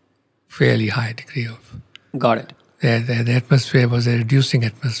high degree of. Got it. The atmosphere was a reducing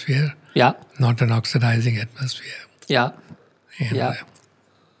atmosphere, Yeah. not an oxidizing atmosphere. Yeah. And, Yeah.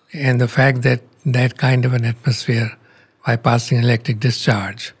 And the fact that that kind of an atmosphere, by passing electric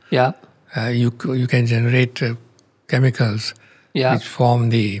discharge, Yeah. you can generate chemicals Yeah. which form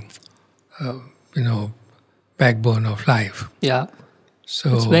the backbone of life. Yeah.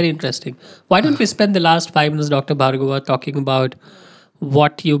 So It's very interesting. Why don't we spend the last 5 minutes, Dr. Bhargava, talking about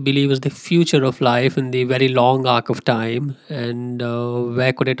what you believe is the future of life in the very long arc of time, and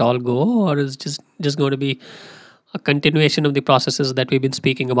where could it all go, or is it just going to be a continuation of the processes that we've been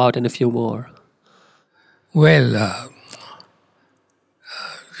speaking about and a few more? well,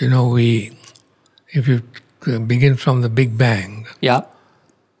 if you begin from the Big Bang Yeah.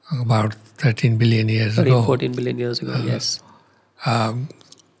 about 13 billion years 13, ago, 14 billion years ago, yes.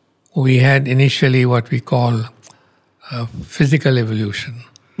 we had initially what we call physical evolution.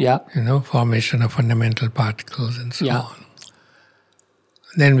 Yeah. Formation of fundamental particles and so Yeah. on.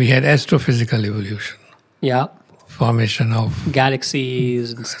 Then we had astrophysical evolution, Yeah. formation of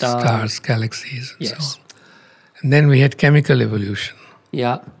Galaxies and stars, galaxies, and so Yes. on. And then we had chemical evolution,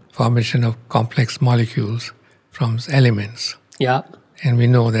 Yeah. formation of complex molecules from elements. Yeah. And we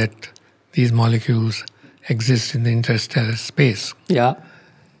know that these molecules exist in the interstellar space. Yeah.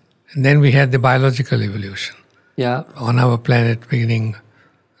 And then we had the biological evolution Yeah. on our planet beginning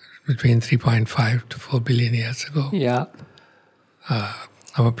between 3.5 to 4 billion years ago. Yeah.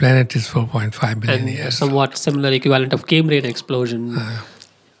 Our planet is 4.5 billion And a years. somewhat similar equivalent of Cambrian explosion.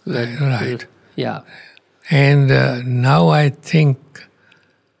 Right. Yeah. And now I think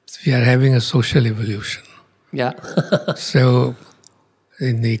we are having a social evolution. Yeah. So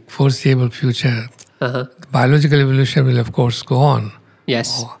in the foreseeable future, Uh-huh. biological evolution will of course go on.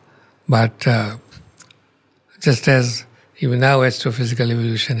 Yes. But just as even now astrophysical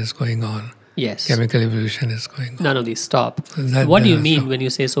evolution is going on, Yes. chemical evolution is going on. None of these stop. That- What do you that- mean when you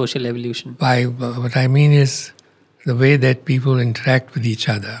say social evolution? What I mean is the way that people interact with each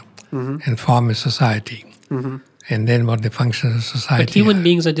other and form a society. And then what the functions of society But human are.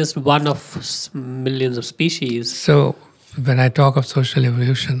 beings are just one of millions of species. So when I talk of social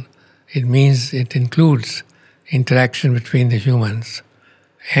evolution, it means it includes interaction between the humans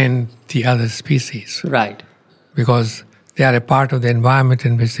and the other species, Right. because they are a part of the environment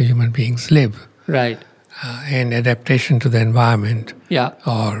in which the human beings live. Right. And adaptation to the environment Yeah.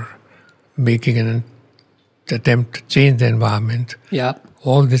 or making an attempt to change the environment, Yeah.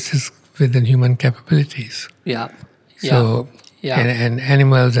 all this is within human capabilities. Yeah. Yeah. So, Yeah. and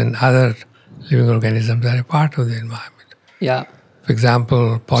animals and other living organisms are a part of the environment. Yeah. For example,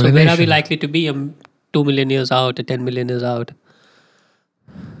 So pollination. where are we likely to be 2 million years out, 10 million years out?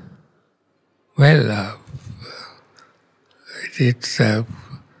 Well, it's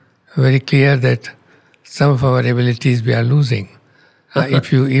very clear that some of our abilities we are losing.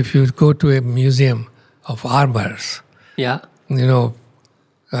 If you go to a museum of armors, Yeah.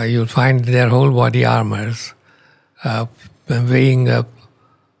 you'll find their whole body armors weighing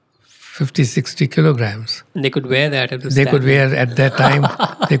 50, 60 kilograms. And they could wear that. At They could wear at that time.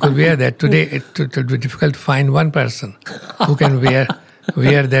 They could wear that. Today, it would be difficult to find one person who can wear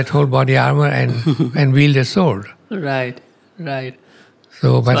that whole body armor and wield a sword. Right. Right.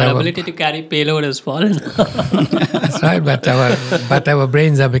 So, but Our our, ability to carry payload has fallen. that's right. But our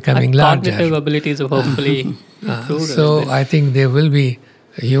brains are becoming Cognitive larger. abilities have hopefully improved. a So little bit. I think there will be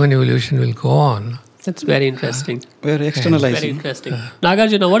human evolution will go on. That's very interesting. We're Very externalizing. interesting.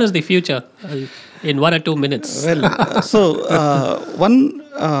 Nagarjuna, what is the future in 1 or 2 minutes? Well,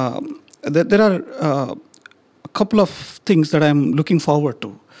 there are a couple of things that I'm looking forward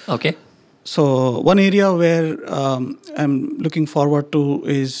to. Okay. So one area where I'm looking forward to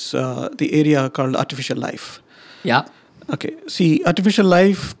is the area called artificial life. Yeah. Okay. See, artificial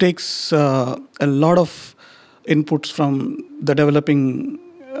life takes a lot of inputs from the developing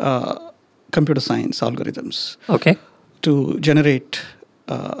computer science algorithms Okay. to generate.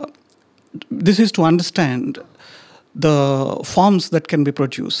 This is to understand the forms that can be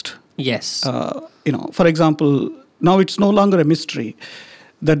produced. Yes. For example, now it's no longer a mystery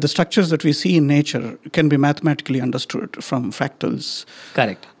that the structures that we see in nature can be mathematically understood from fractals,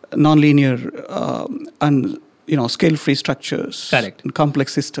 Correct. nonlinear, and scale-free structures, Correct. and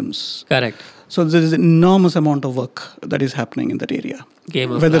complex systems. Correct. So there is an enormous amount of work that is happening in that area.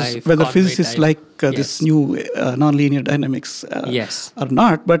 Game of whether life, whether corporate physicists life. like this new nonlinear dynamics Yes. or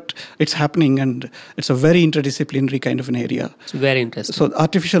not, but it's happening, and it's a very interdisciplinary kind of an area. It's very interesting. So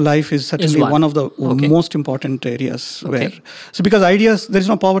artificial life is certainly one. one of the Okay. most important areas Okay. where. So because ideas, there is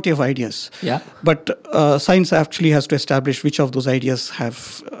no poverty of ideas. Yeah. But science actually has to establish which of those ideas have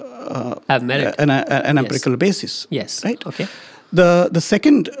merit. an empirical basis. Yes. Right. Okay. The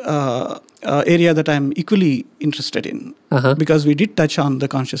second area that I'm equally interested in, because we did touch on the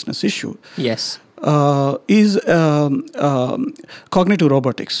consciousness issue, Yes. is cognitive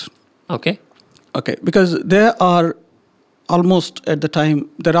robotics. Okay. Okay, because they are almost at the time,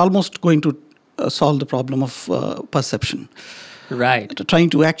 they're almost going to solve the problem of perception. Right. Trying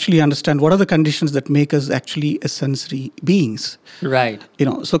to actually understand what are the conditions that make us actually a sensory beings. Right.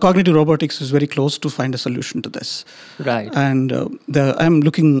 So cognitive robotics is very close to find a solution to this. Right. And I'm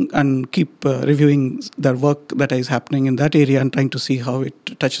looking and keep reviewing the work that is happening in that area and trying to see how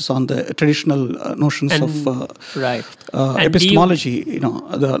it touches on the traditional notions of Right. epistemology.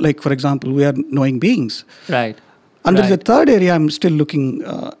 Like for example, we are knowing beings. Right. And right. the third area I'm still looking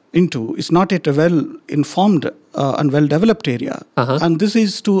into is not yet a well-informed and well-developed area. And this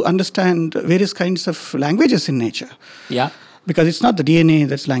is to understand various kinds of languages in nature. Yeah. Because it's not the DNA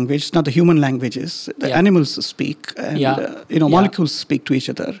that's language, it's not the human languages. The animals speak, and molecules speak to each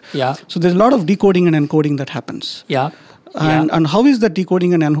other. Yeah. So there's a lot of decoding and encoding that happens. Yeah. And how is that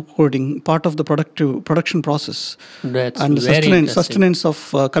decoding and encoding part of the production process? That's and the very sustenance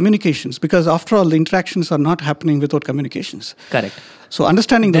of communications? Because after all, the interactions are not happening without communications. Correct. So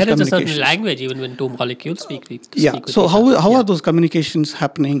understanding those there is a communications. certain language even when two molecules speak. So how are those communications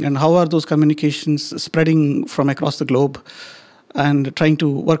happening, and how are those communications spreading from across the globe, and trying to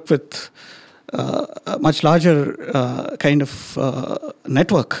work with a much larger kind of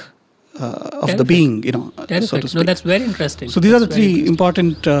network of the being, so to speak. No, that's very interesting. So these are the three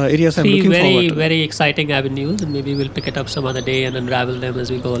important areas I'm looking forward to. Very exciting avenues, and maybe we'll pick it up some other day and unravel them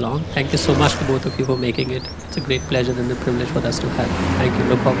as we go along. Thank you so much to both of you for making it. It's a great pleasure and a privilege for us to have. Thank you.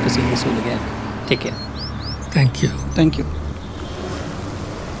 Look forward to seeing you soon again. Take care. Thank you. Thank you.